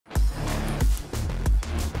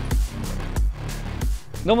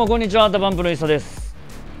どうもこんにちは、ダパンプの磯です。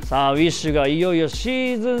さあ、ウィッシュがいよいよシ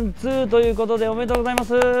ーズン2ということでおめでとうございま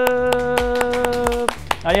す。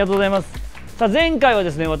ありがとうございます。さあ、前回は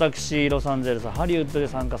ですね、私ロサンゼルスハリウッドで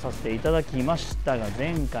参加させていただきましたが、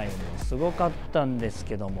前回もすごかったんです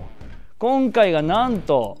けども、今回がなん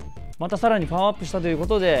とまたさらにパワーアップしたというこ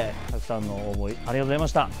とで、たくさんの応募ありがとうございま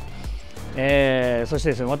した。そし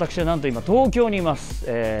てですね、私はなんと今東京にいます。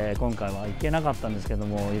今回は行けなかったんですけど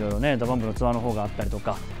も、いろいろねダパンプのツアーの方があったりと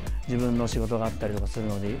か、自分の仕事があったりとかする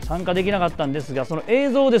ので参加できなかったんですが、その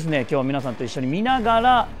映像をですね今日は皆さんと一緒に見なが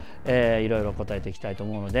ら、いろいろ答えていきたいと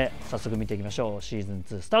思うので、早速見ていきましょう。シーズン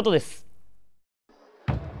2スタートです。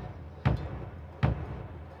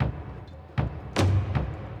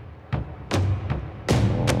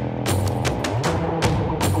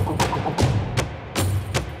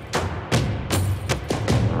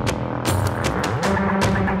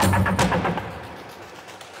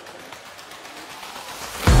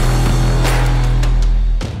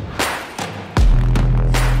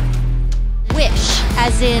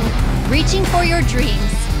As in reaching for your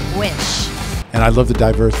dreams, wish. And I love the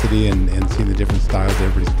diversity and seeing the different styles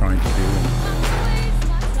everybody's trying to do.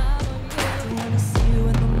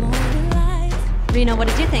 Reno, what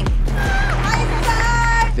did you think?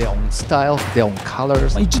 Their own style, their own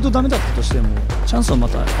colors. 一度ダメだったとしてもチャンスはま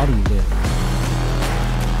たあるんで。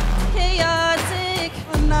Chaotic,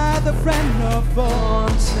 another friend of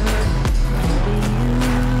wanted.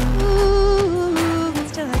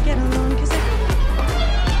 Still I get along 'cause I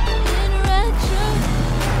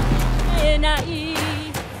naive.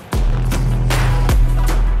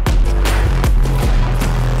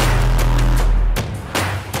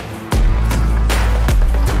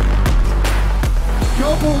 今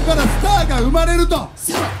日ここからスターが生まれると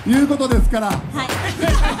いうことですから、はい、さ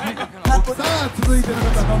あ続いての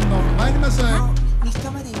方どんどん参りましょう。3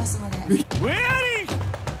日までいますので。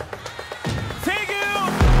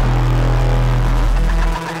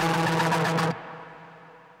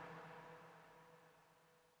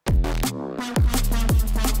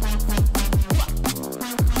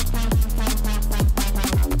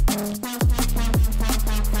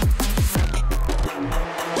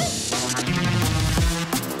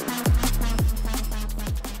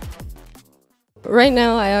Right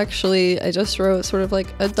now, I just wrote sort of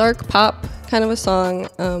like a dark pop kind of a song.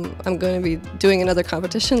 I'm going to be doing another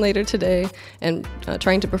competition later today and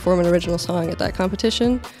trying to perform an original song at that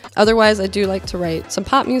competition. Otherwise, I do like to write some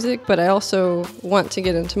pop music, but I also want to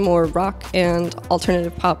get into more rock and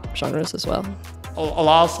alternative pop genres as well. A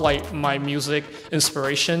lot of like my music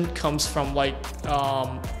inspiration comes from like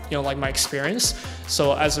like my experience.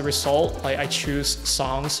 So as a result, like I choose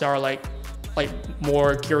songs that are like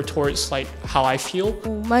more geared towards like how I feel.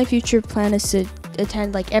 My future plan is to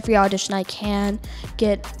attend like every audition I can,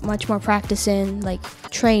 get much more practice in, like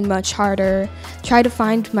train much harder, try to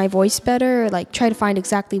find my voice better, like try to find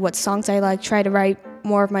exactly what songs I like, try to write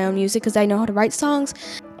more of my own music because I know how to write songs.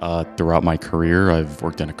 Throughout my career, I've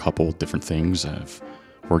worked in a couple different things. I've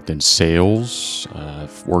worked in sales,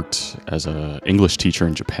 I've worked as an English teacher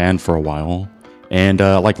in Japan for a while, and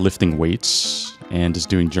I like lifting weights and just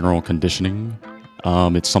doing general conditioning.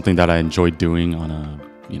 It's something that I enjoy doing on a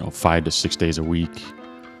 5 to 6 days a week,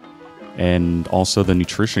 and also the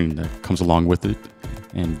nutrition that comes along with it,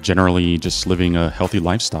 and generally just living a healthy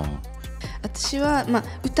lifestyle. 私は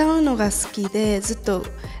歌うのが好きで、ずっと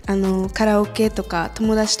カラオケとか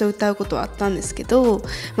友達と歌うことはあったんですけど、オ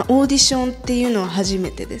ーディションっていうのは初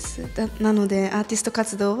めてです。なのでアーティスト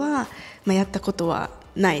活動はやったことは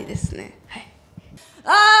ないですね。はい。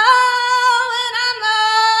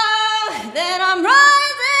Then I'm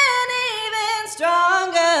rising even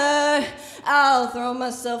stronger. I'll throw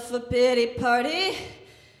myself a pity party.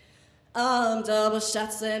 Double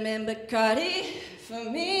shots of Bacardi. For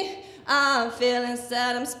me, I'm feeling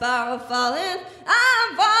sad, I'm spiral falling.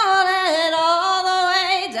 I'm falling all the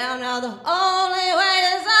way down. Now the only way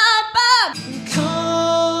is up, up.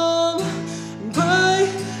 Come break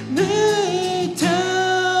me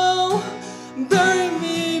down, bury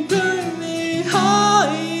me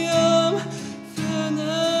high.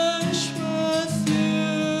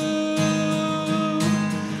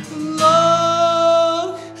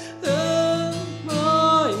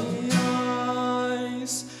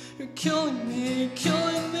 Killing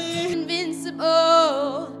me.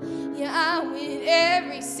 Invincible. Yeah, I win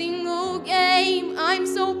every single game. I'm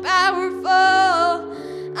so powerful.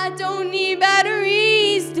 I don't need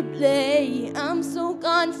batteries to play. I'm so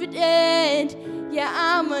confident. Yeah,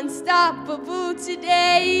 I'm unstoppable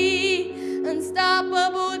today.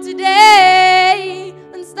 Unstoppable today.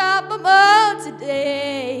 Unstoppable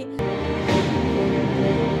today.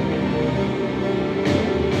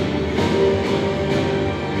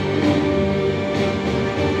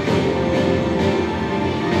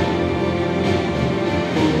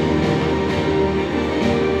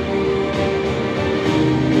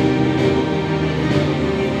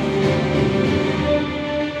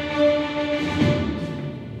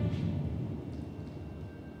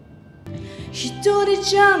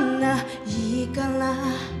 じゃないから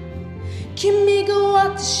君が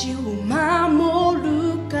私を守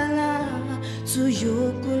るから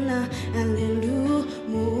強くなれる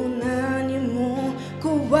もう何も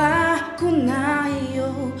怖くない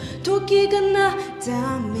よ時がな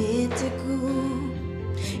だめてく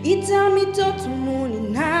痛みととも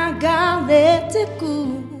に流れてく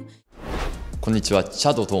こんにちは、チ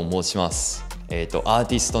ャドと申します。アー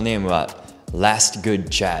ティストネームは Last Good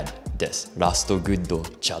Chad です。ラストグッド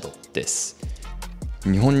チャドです。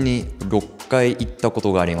日本に6回行ったこ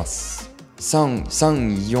とがあります。3、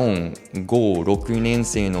4、5、6年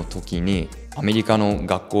生の時にアメリカの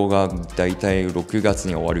学校がだいたい6月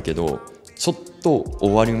に終わるけど、ちょっと終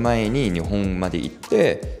わる前に日本まで行っ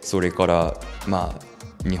て、それから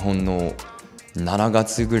日本の7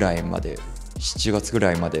月ぐらいまで、7月ぐ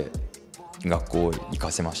らいまで学校行か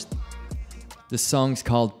せました。The song's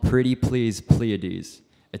called Pretty Please Pleiades.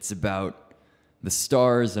 It's about the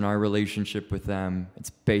stars and our relationship with them. It's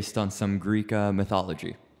based on some Greek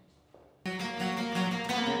mythology.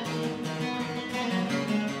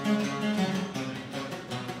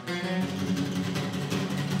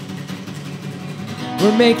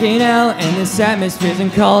 We're making out and this atmosphere's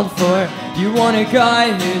uncalled for. You want a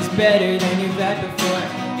guy who's better than you've had before.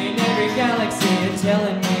 In every galaxy you're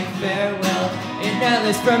telling me farewell. An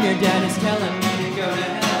atlas from your dad is telling me to go to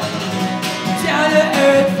hell. Down to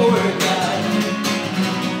earth for God.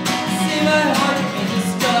 See my heart in the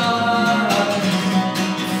stars.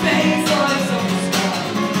 Face like so strong.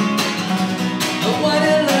 I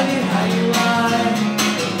wanna love you how you are.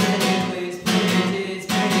 Pretty please, pretty please,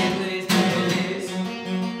 pretty please.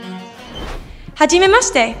 はじめま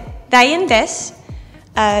して、ダイアンです。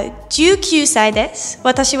19歳です。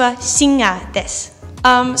私はシンガーです。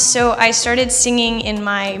So I started singing in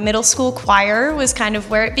my middle school choir was kind of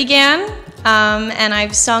where it began, and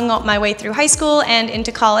I've sung my way through high school and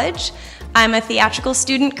into college. I'm a theatrical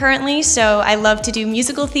student currently, so I love to do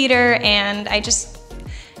musical theater, and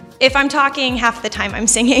if I'm talking, half the time I'm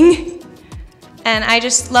singing. And I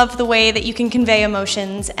just love the way that you can convey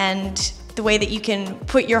emotions and the way that you can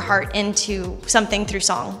put your heart into something through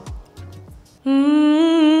song.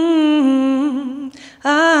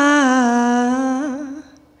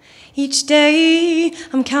 Each day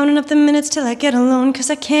I'm counting up the minutes till I get alone, 'cause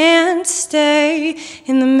I can't stay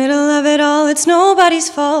in the middle of it all. It's nobody's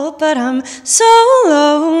fault, but I'm so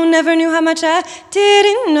low. Never knew how much I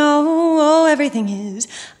didn't know. Oh, everything is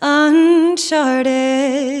uncharted.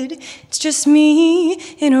 It's just me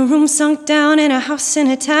in a room sunk down in a house in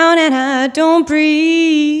a town, and I don't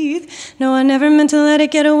breathe. No, I never meant to let it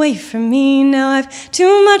get away from me. Now I've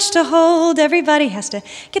too much to hold. Everybody has to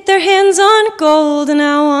get their hands on gold, and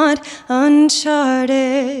I want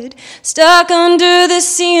uncharted. Stuck under the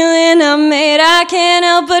ceiling I made, I can't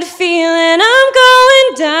help but feeling I'm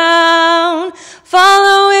going down.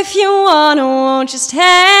 Follow if you wanna, won't just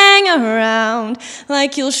hang around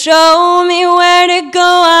like you'll show me where to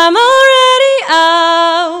go. I'm already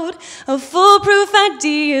out of foolproof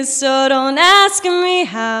ideas, so don't ask me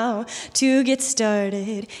how to get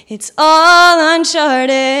started. It's all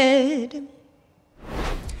uncharted.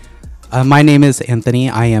 My name is Anthony.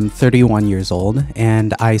 I am 31 years old,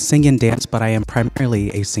 and I sing and dance, but I am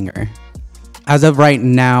primarily a singer. As of right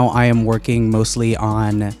now, I am working mostly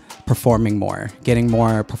on performing more, getting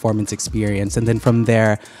more performance experience, and then from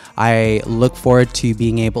there, I look forward to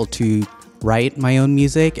being able to write my own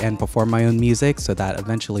music and perform my own music so that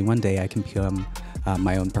eventually one day I can become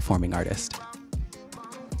my own performing artist.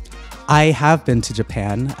 I have been to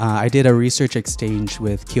Japan. I did a research exchange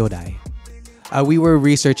with Kyodai. We were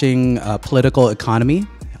researching political economy,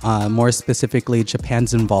 more specifically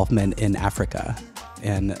Japan's involvement in Africa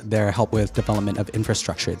and their help with development of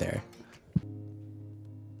infrastructure there.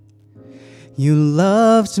 You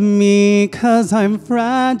loved me 'cause I'm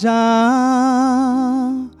fragile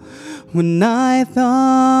when I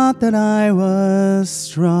thought that I was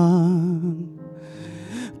strong.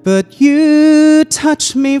 But you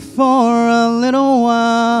touched me for a little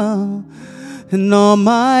while, and all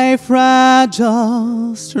my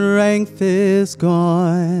fragile strength is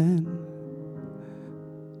gone.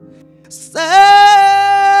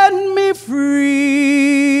 Set me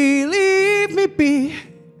free, leave me be.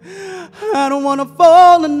 I don't want to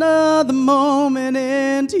fall another moment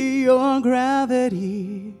into your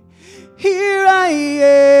gravity. Here I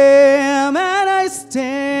am, and I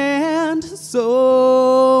stand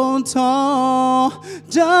so tall,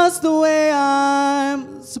 just the way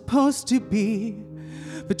I'm supposed to be.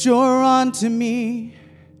 But you're onto me,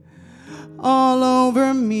 all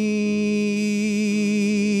over me.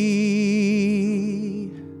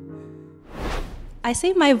 I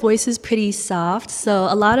say my voice is pretty soft, so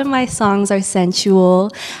a lot of my songs are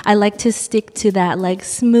sensual. I like to stick to that like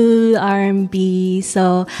smooth R&B,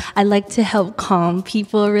 so I like to help calm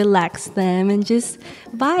people, relax them, and just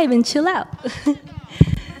vibe and chill out.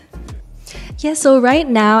 Yeah, so right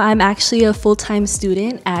now I'm actually a full-time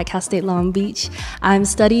student at Cal State Long Beach. I'm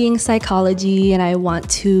studying psychology and I want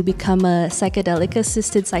to become a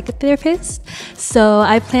psychedelic-assisted psychotherapist. So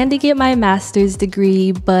I plan to get my master's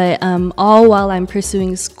degree, but all while I'm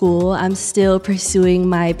pursuing school, I'm still pursuing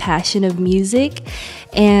my passion of music.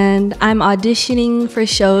 And I'm auditioning for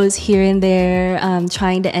shows here and there,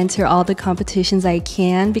 trying to enter all the competitions I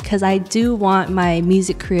can because I do want my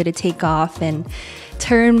music career to take off and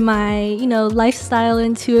turn my, lifestyle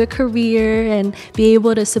into a career and be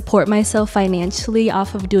able to support myself financially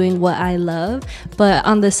off of doing what I love. But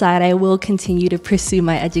on the side, I will continue to pursue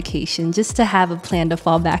my education just to have a plan to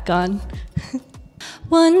fall back on.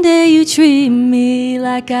 One day you treat me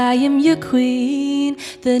like I am your queen.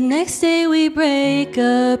 The next day we break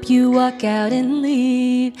up, you walk out and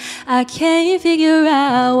leave. I can't figure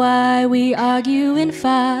out why we argue and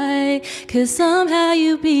fight, 'cause somehow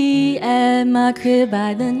you be at my crib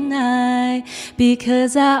by the night.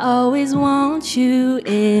 Because I always want you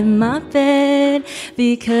in my bed,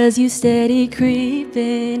 because you steady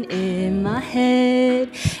creeping in my head.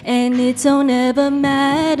 And it don't ever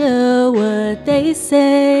matter what they say,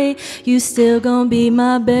 you still gon' be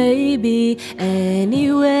my baby anyway.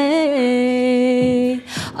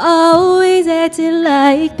 Always acting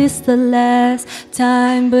like this the last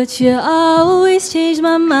time, but you always change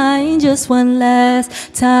my mind just one last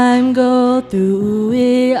time. Go through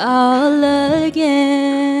it all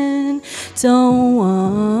again, don't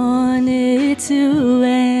want it to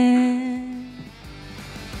end.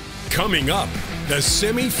 Coming up, the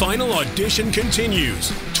semi-final audition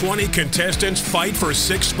continues. 20 contestants fight for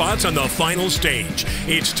 6 spots on the final stage.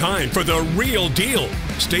 It's time for the real deal.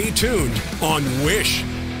 Stay tuned on Wish.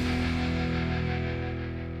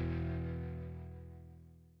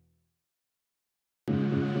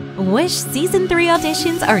 Wish Season 3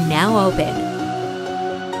 auditions are now open.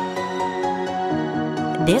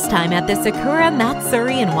 This time at the Sakura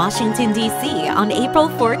Matsuri in Washington, D.C. on April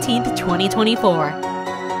 14th, 2024.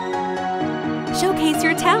 Showcase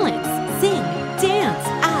your talents, sing, dance,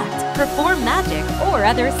 act, perform magic, or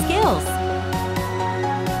other skills.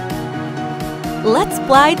 Let's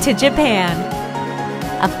fly to Japan.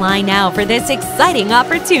 Apply now for this exciting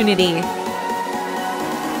opportunity.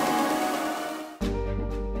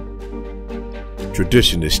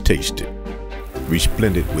 Tradition is tasted,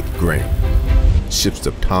 resplendent with grain. Sips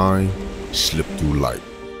of time slip through light.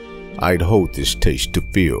 I'd hold this taste to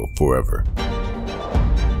feel forever.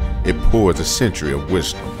 It pours a century of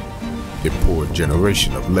wisdom. It pours a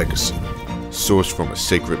generation of legacy. Sourced from a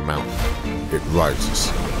sacred mountain, it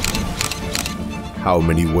rises. How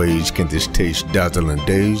many ways can this taste dazzle in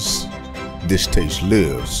days? This taste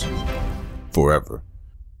lives forever.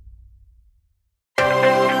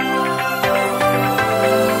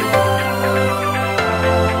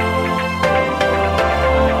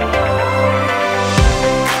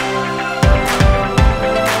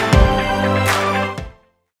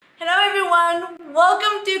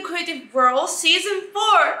 Welcome to Creative World Season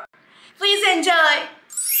 4! Please enjoy!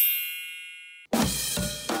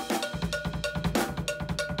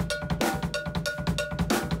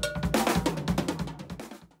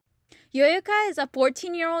 YOYOKA is a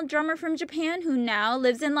 14-year-old drummer from Japan who now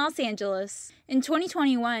lives in Los Angeles. In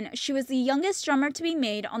 2021, she was the youngest drummer to be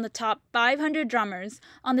made on the top 500 drummers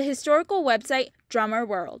on the historical website Drummer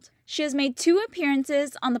World. She has made 2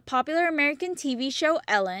 appearances on the popular American TV show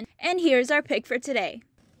Ellen, and here's our pick for today.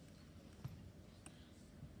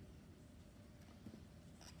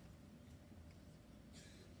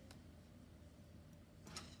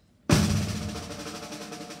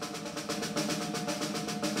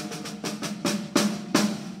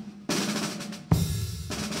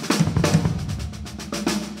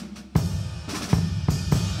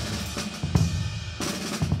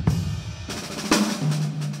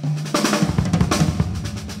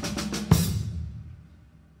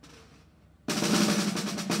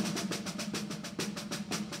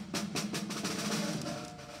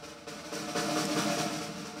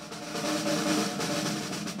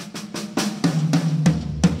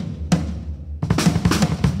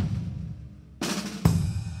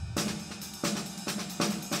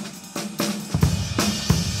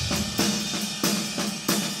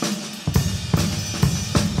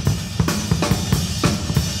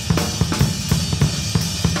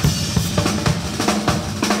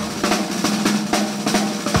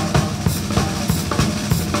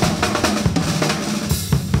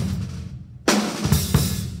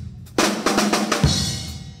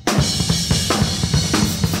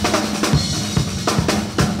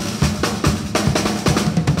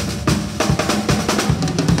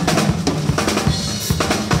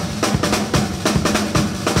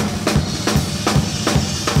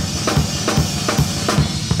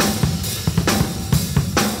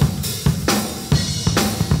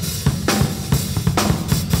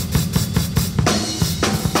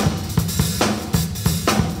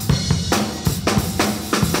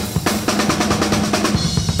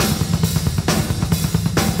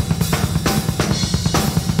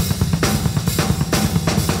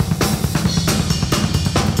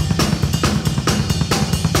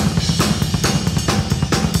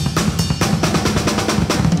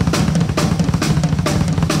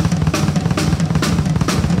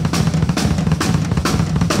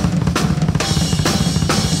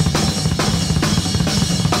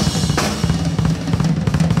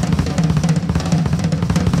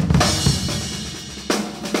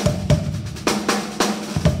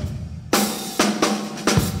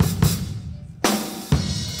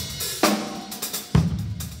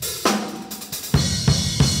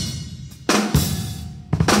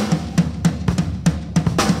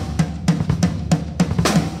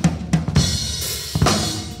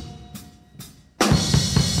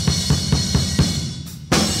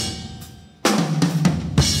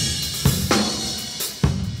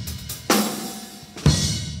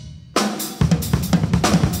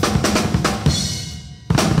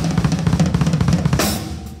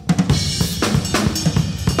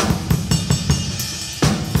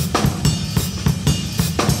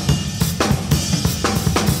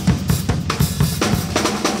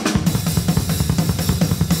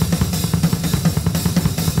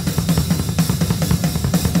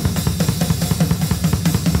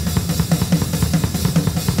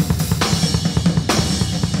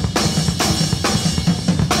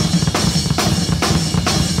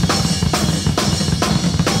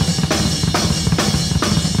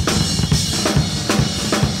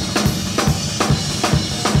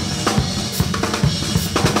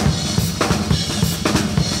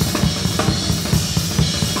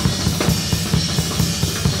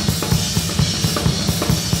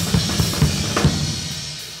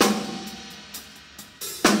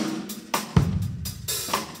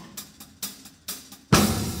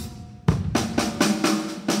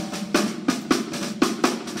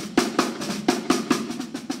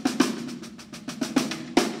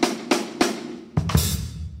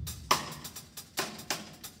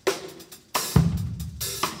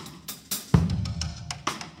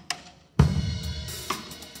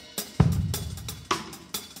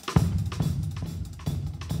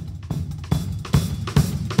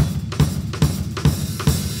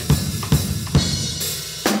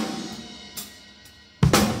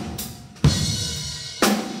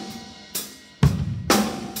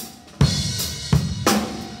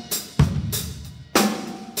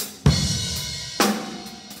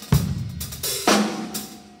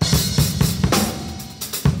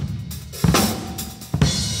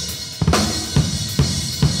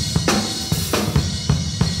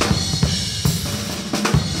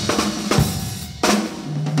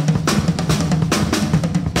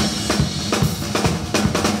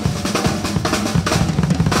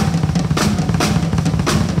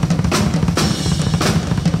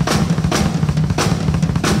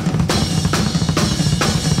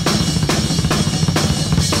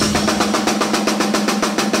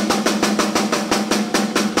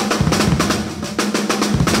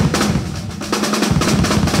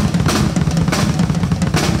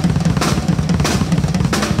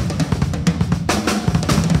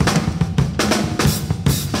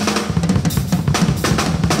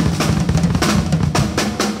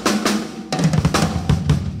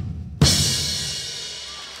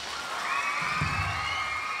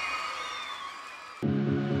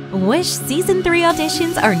 Wish Season 3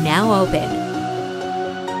 auditions are now open.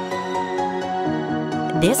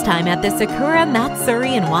 This time at the Sakura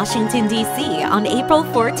Matsuri in Washington, D.C. on April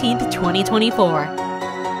 14th, 2024.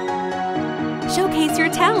 Showcase your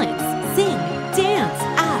talents, sing, dance,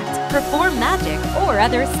 act, perform magic, or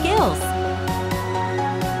other skills.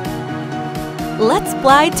 Let's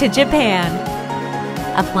fly to Japan.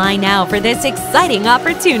 Apply now for this exciting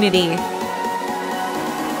opportunity.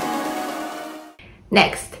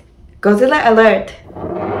 Next, Godzilla alert.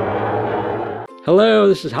 Hello,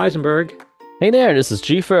 this is Heisenberg. Hey there, this is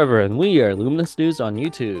G Forever, and we are Luminous News on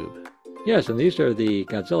YouTube. Yes, and these are the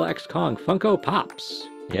Godzilla X Kong Funko Pops.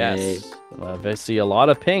 Yes, I see a lot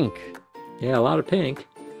of pink. Yeah, a lot of pink.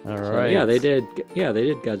 All So, right. yeah, they did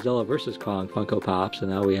Godzilla versus Kong Funko Pops, and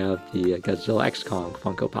now we have the Godzilla X Kong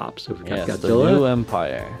Funko Pops. So we've got Yes, Godzilla. the new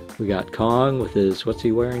empire. We got Kong with his, what's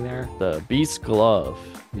he wearing there? The Beast Glove.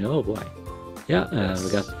 Oh boy. Yeah, Yes.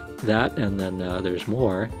 we got that, and then there's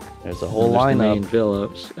more. There's a whole And there's lineup. the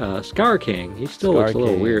main villain, Scar King. He still looks a Scar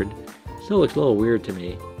little King. weird. Still looks a little weird to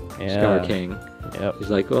me. Yeah. Scar King. Yep. He's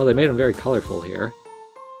like, well, they made him very colorful here.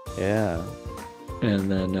 Yeah.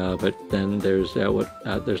 And then, but then there's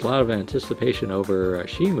there's a lot of anticipation over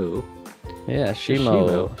Shimu. Yeah,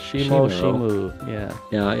 Shimo. Shimo. Yeah.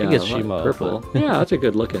 Yeah, I yeah. think it's a lot Shimo. Purple. but- Yeah, that's a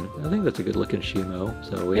good looking. I think that's a good looking Shimo.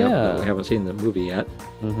 So we haven't seen the movie yet.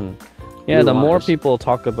 Mm-hmm. Yeah, the Blue more eyes. people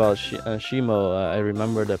talk about Shimo, I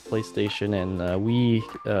remember the PlayStation and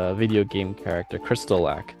Wii video game character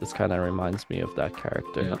Crystalak. This kind of reminds me of that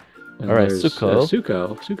character. Yeah. And All right, there's,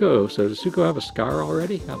 Suko. Suko. So does Suko have a scar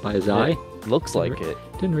already by his eye? Looks like it.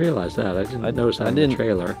 Didn't realize that. I didn't notice that in the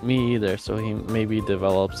trailer. Me either. So he maybe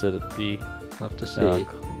develops it at the Have to see.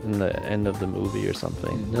 in the end of the movie or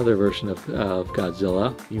something. Another version of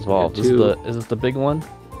Godzilla. Evolved. So we got Is it the big one?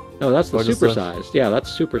 No, that's the Or just supersized. Yeah, that's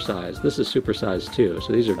supersized. This is supersized too.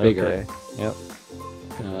 So these are bigger. Okay. Yep.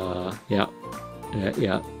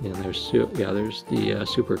 Yeah. And there's the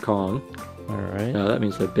Super Kong. All right. That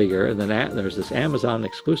means they're bigger. And then there's this Amazon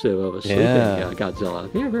exclusive of a sleeping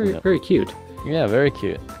Godzilla. Yeah, very cute. Yeah, very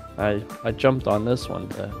cute. I jumped on this one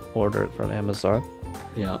to order it from Amazon.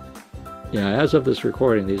 Yeah. Yeah, as of this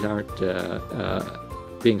recording, these aren't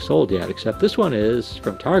being sold yet, except this one is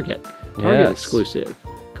from Target. Target Yes. exclusive.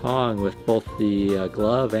 Kong with both the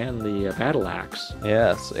glove and the battle axe.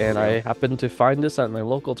 Yes, and I happened to find this at my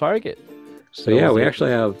local Target. So yeah, we actually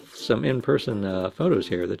have some in-person photos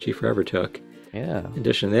here that G Forever took. Yeah. In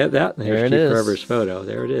addition to that, There there's it G is. Forever's photo.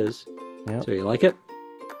 There it is. Yep. So you like it?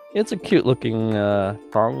 It's a cute looking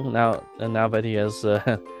Kong now that he has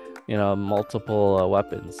multiple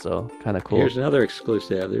weapons, so kind of cool. Here's another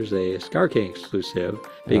exclusive. There's a Scar King exclusive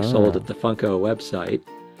being sold at the Funko website.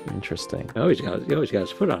 Interesting. Oh, he's got his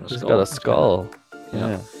foot on a skull. He's got a skull.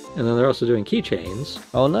 Yeah. And then they're also doing keychains.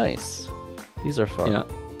 Oh, nice. These are fun.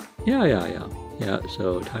 Yeah.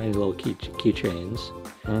 So tiny little keychains.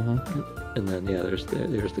 Mm-hmm. And then there's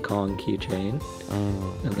the Kong keychain.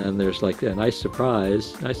 And then there's like a nice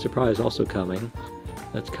surprise also coming.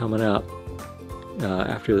 That's coming up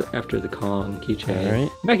after the Kong keychain. All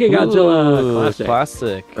right. Mechagodzilla Ooh,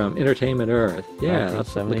 classic from Entertainment Earth. Yeah,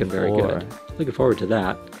 that's looking very good. Looking forward to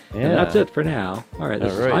that. Yeah. And that's it for now. All right,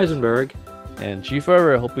 this All right. is Heisenberg. And G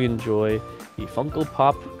Forever, I hope you enjoy the Funko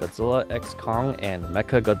Pop Godzilla X Kong and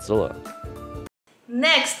Mecha Godzilla.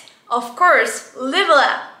 Next, of course,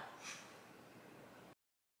 Libera.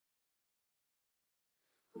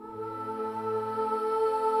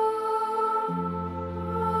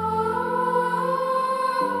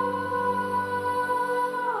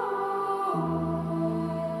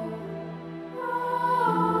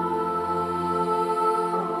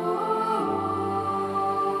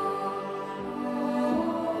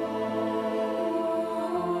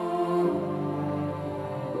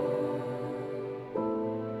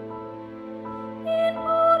 In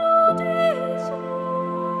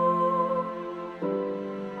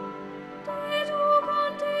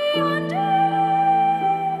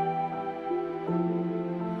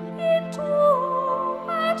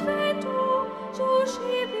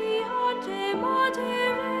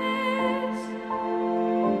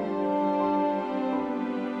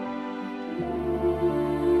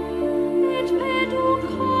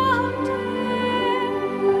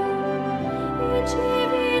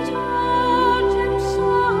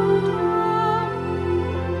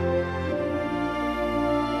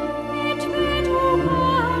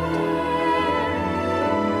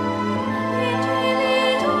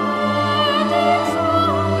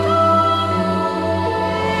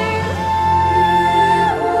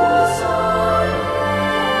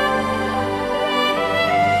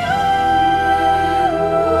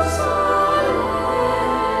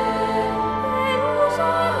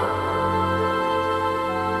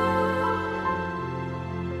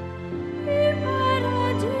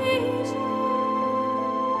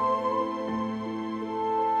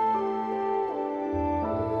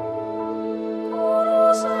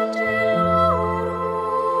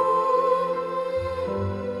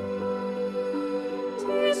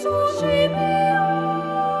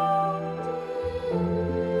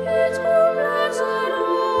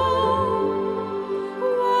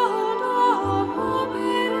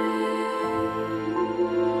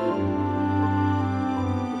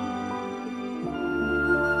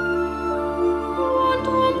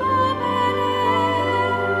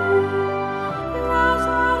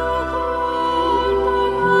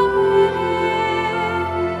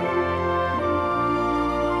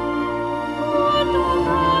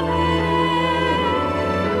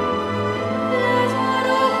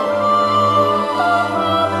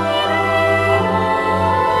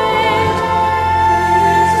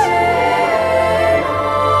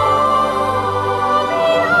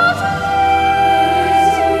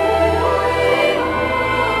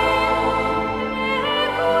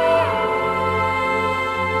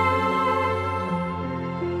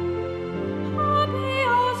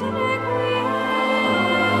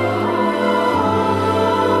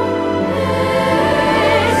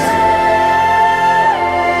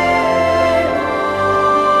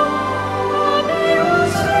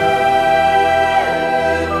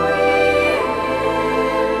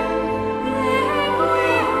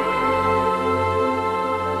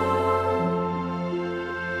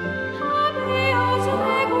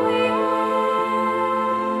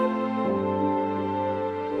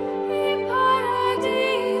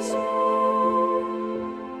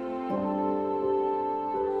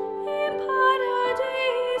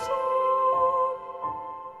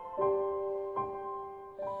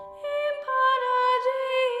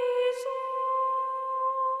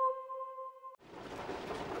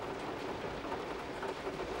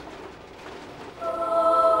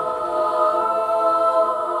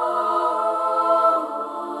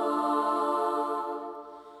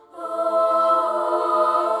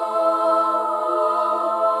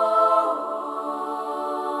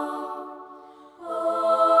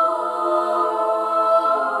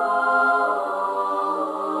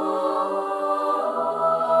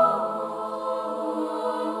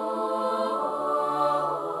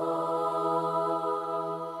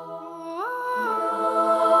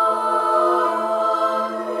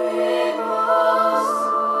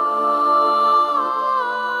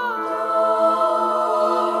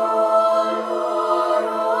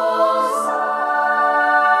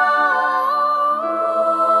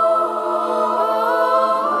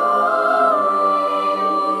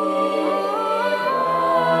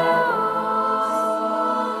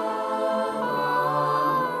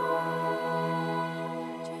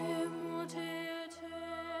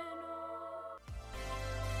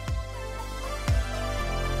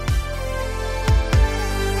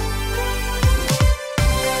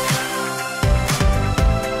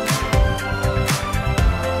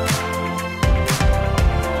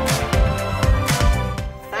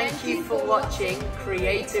watching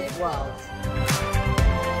Creative World.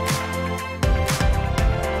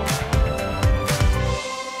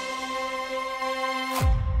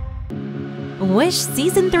 Wish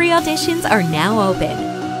Season 3 auditions are now open.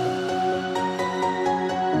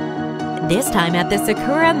 This time at the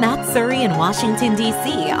Sakura Matsuri in Washington,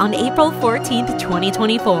 D.C. on April 14th,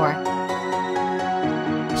 2024.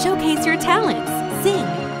 Showcase your talents, sing,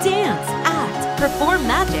 dance, act, perform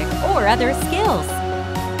magic, or other skills.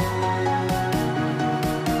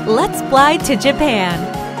 Let's fly to Japan.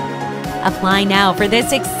 Apply now for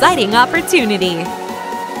this exciting opportunity.